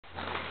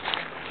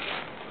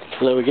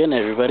Hello again,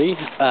 everybody.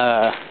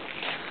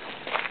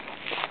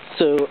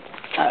 So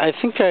I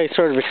think I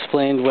sort of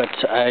explained what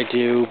I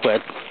do,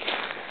 but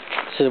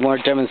to more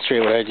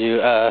demonstrate what I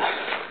do,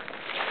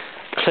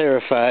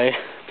 clarify,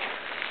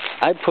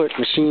 I put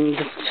machines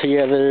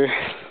together,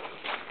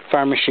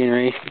 farm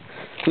machinery,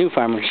 new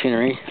farm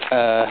machinery,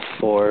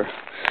 for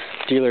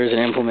dealers and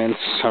implements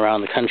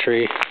around the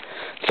country.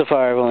 So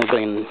far I've only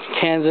been in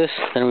Kansas,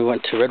 then we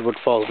went to Redwood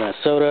Falls,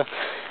 Minnesota,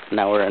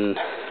 now we're in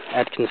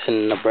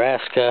Atkinson,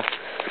 Nebraska.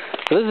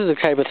 So this is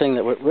the type of thing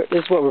that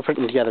this is what we're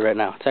putting together right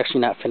now. It's actually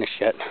not finished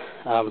yet.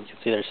 You can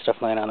see there's stuff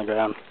laying on the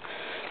ground.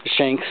 The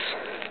shanks.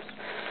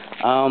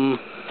 So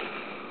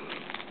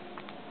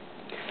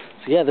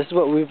yeah, this is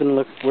what we've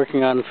been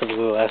working on for the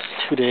last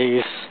 2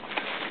 days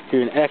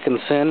here in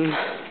Atkinson.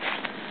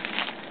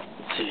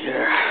 Let's see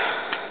here.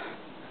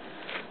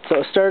 So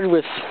it started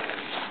with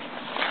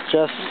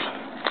just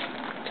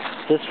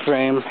this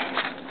frame,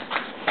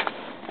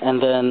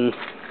 and then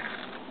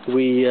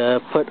we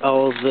put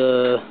all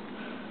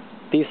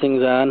these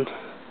things on.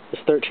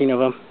 There's 13 of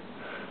them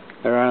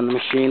that are on the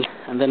machine,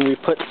 and then we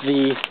put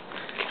the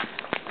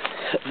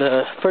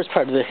first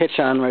part of the hitch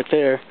on right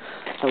there,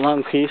 a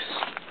long piece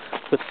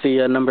with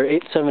the number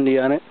 870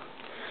 on it,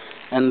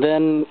 and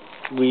then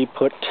we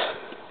put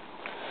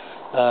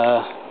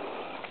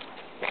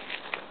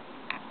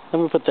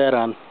that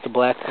on the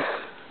black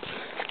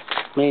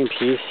main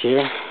piece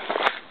here,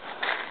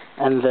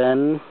 and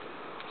then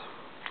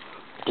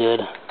did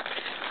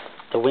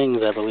the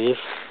wings, I believe.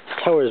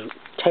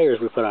 Tires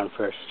we put on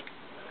first,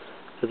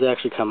 because they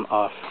actually come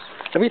off.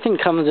 Everything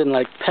comes in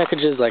like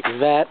packages like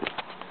that.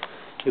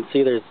 You can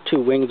see there's 2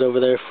 wings over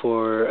there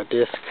for a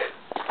disc.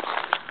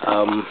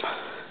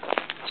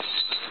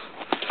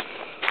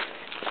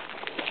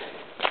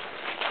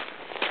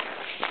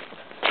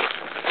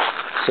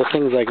 So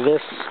things like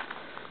this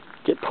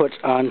get put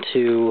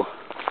onto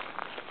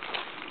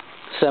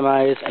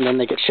semis, and then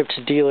they get shipped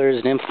to dealers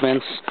and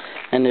implements,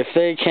 and if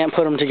they can't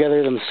put them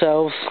together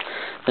themselves,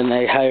 then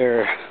they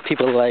hire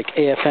people like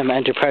AFM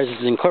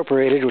Enterprises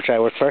Incorporated, which I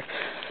work for,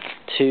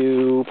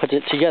 to put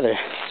it together.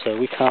 So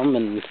we come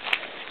and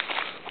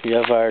we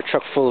have our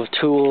truck full of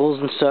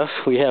tools and stuff.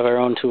 We have our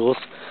own tools.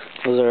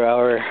 Those are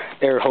our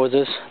air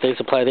hoses. They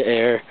supply the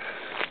air,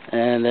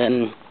 and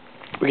then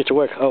we get to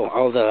work. Oh,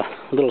 all the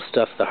little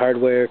stuff, the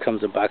hardware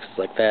comes in boxes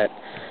like that,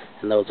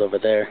 and those over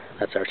there,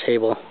 that's our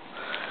table.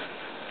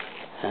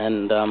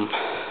 And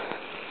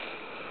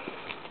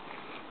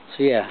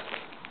so yeah,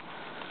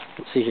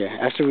 let's see here.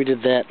 After we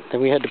did that,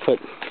 then we had to put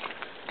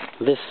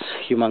this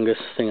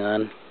humongous thing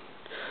on.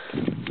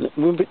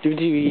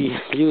 We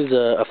use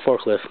a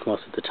forklift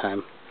most of the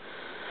time.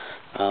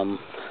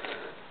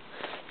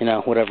 You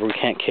know, whatever we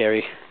can't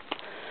carry.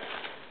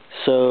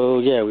 So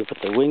yeah, we put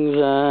the wings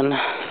on.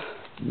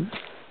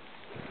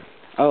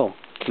 Oh,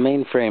 the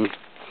main frame.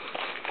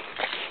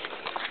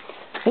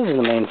 This is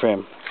the main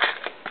frame.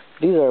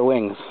 These are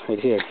wings right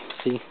here.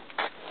 See?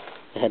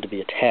 They had to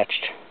be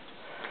attached.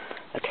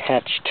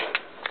 Attached.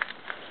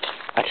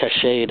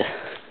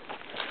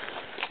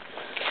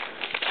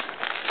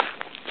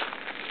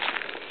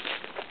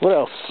 What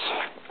else?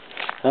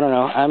 I don't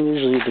know. I'm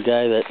usually the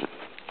guy that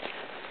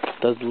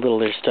does the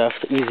littler stuff,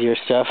 the easier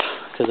stuff,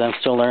 because I'm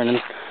still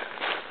learning.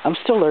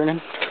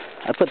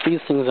 I put these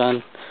things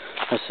on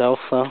myself,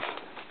 though.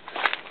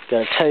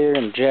 Got a tire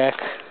and a jack.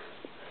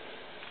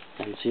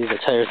 And see, the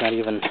tire's not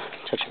even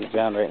touching the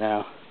ground right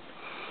now.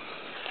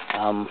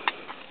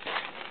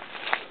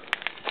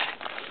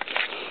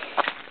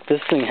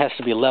 This thing has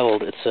to be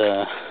leveled. It's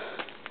a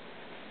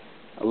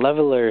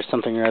leveler or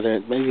something or other.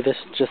 Maybe this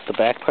is just the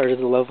back part of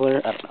the leveler.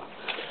 I don't know.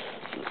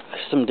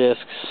 There's some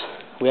discs.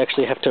 We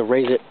actually have to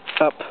raise it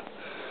up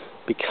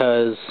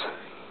because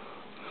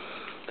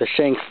the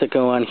shanks that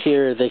go on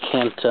here, they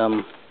can't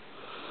go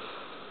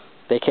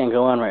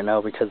on right now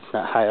because it's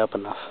not high up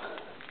enough.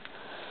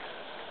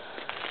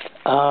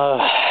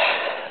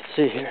 Let's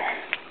see here.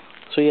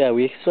 So yeah,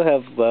 we still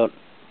have about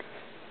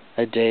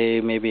a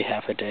day, maybe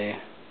half a day.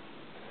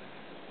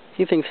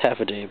 He thinks half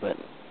a day, but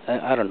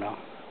I don't know.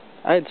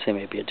 I'd say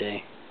maybe a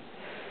day.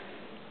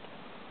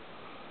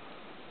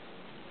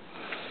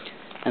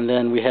 And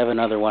then we have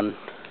another one.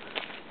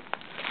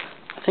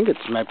 I think it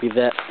might be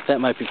that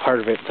might be part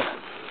of it. The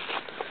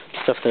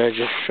stuff that I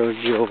just showed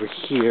you over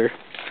here.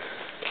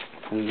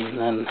 And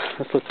then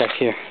let's look back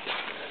here.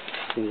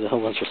 There's a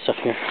whole bunch of stuff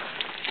here.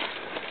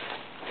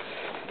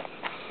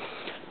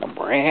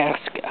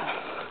 Nebraska.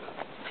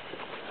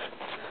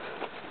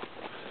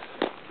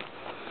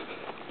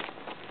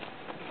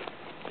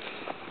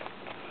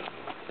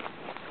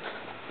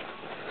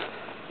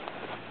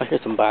 I hear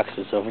some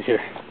boxes over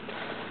here.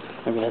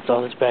 Maybe that's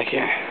all that's back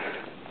here.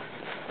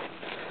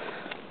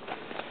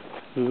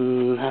 I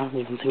don't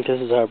even think this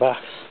is our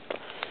box.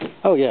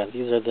 Oh yeah,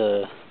 these are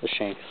the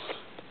shanks.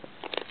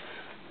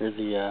 They're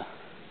the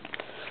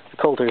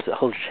coulters that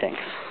hold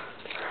shanks.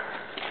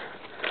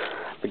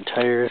 Big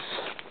tires.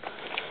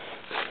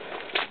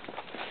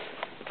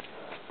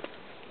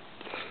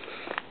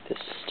 This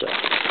stuff.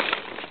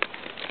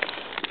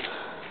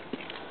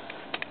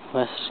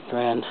 West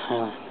Grand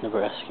Island,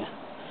 Nebraska.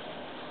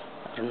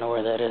 I don't know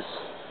where that is.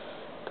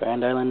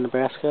 Grand Island,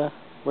 Nebraska?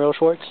 Royal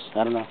Schwartz?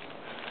 I don't know.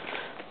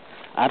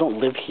 I don't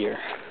live here.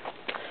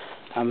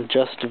 I'm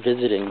just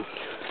visiting.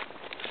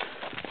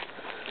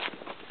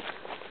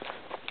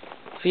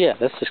 So yeah,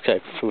 that's just kind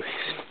of what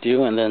we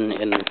do. And then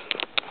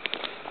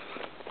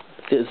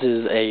this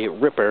is a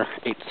Ripper,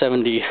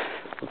 870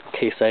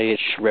 Case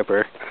IH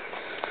Ripper.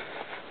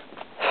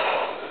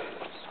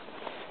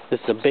 This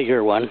is a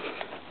bigger one,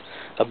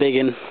 a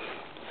biggin,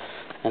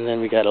 and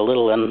then we got a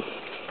little one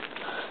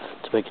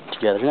to make it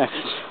together next.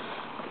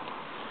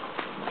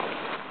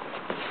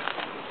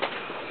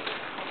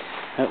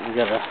 Oh, we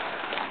got a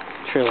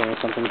trailer or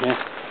something here.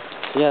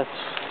 So yes,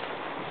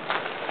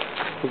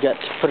 we got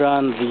to put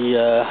on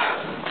the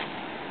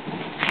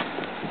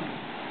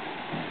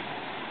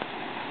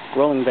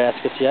rolling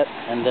baskets yet,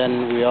 and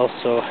then we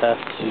also have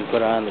to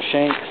put on the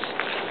shanks,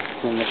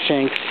 and the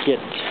shanks get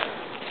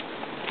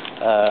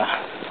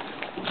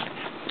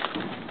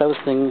those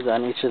things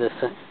on each of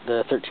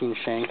the 13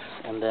 shanks,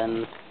 and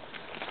then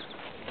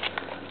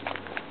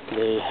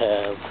they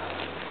have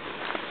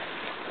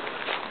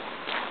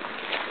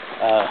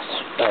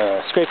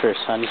scrapers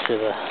on each of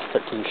the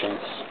 13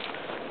 shanks.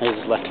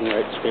 There's left and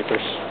right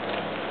scrapers.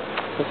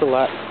 There's a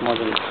lot more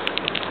than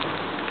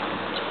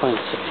 2.6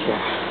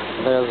 here.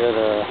 Those are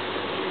the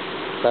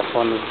left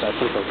ones. I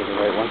think those are the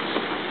right ones.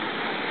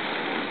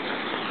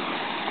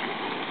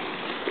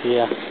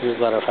 Yeah, here's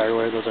a lot of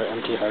hardware. Those are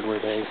empty hardware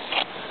bags.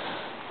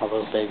 All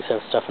those bags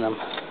have stuff in them.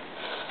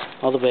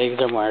 All the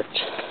bags are marked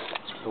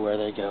where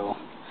they go.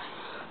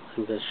 I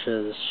think that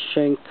says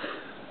shank.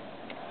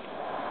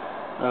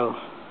 Oh,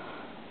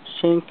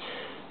 shank.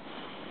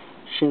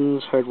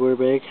 Shins hardware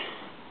bag.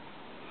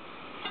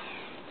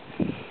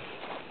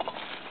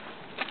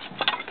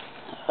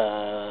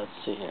 Let's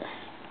see here.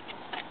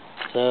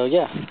 So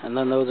yeah, and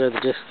then those are the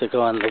discs that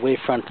go on the way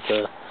front,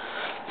 the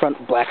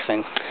front black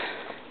thing.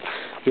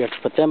 We have to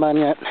put them on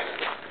yet.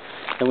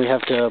 Then we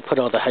have to put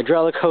all the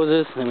hydraulic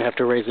hoses, then we have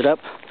to raise it up,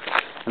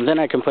 and then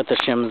I can put the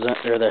shims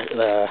or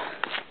the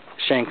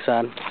shanks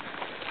on,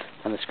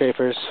 and the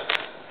scrapers,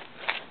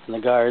 and the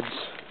guards.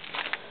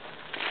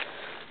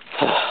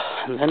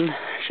 And then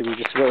should be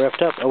just about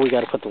wrapped up. Oh, we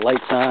got to put the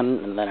lights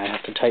on, and then I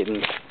have to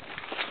tighten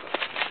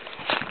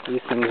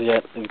these things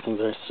yet. These things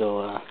are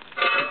still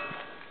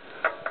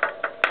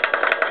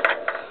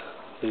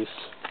loose.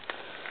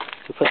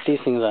 We put these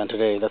things on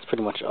today. That's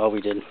pretty much all we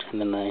did, and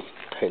then I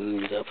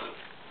tightened these up.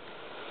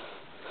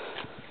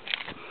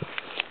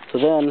 So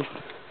then,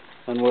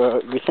 when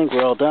we think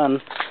we're all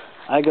done,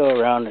 I go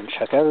around and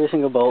check every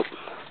single bolt,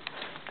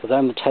 because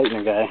I'm the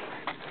tightener guy.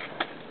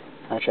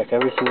 I check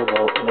every single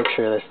bolt, make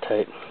sure that's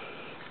tight.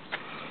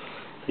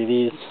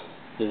 See,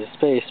 there's a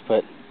space,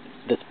 but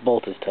this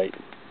bolt is tight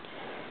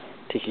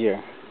to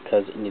here,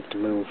 because it needs to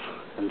move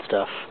and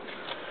stuff.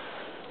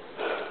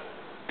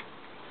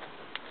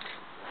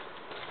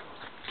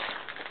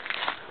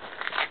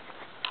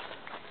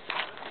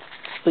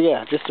 So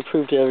yeah, just to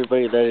prove to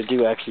everybody that I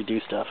do actually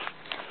do stuff.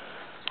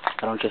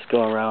 I don't just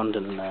go around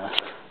and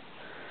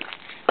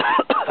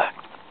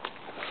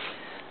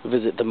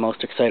visit the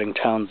most exciting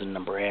towns in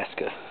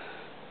Nebraska.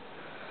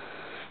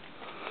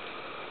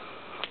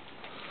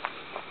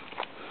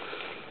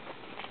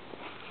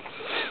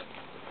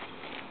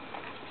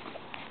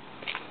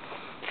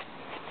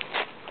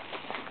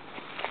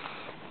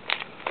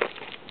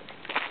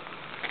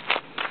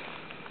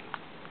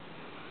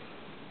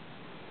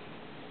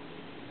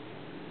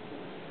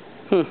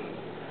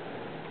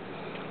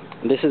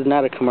 This is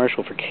not a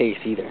commercial for Case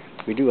either.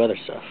 We do other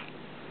stuff.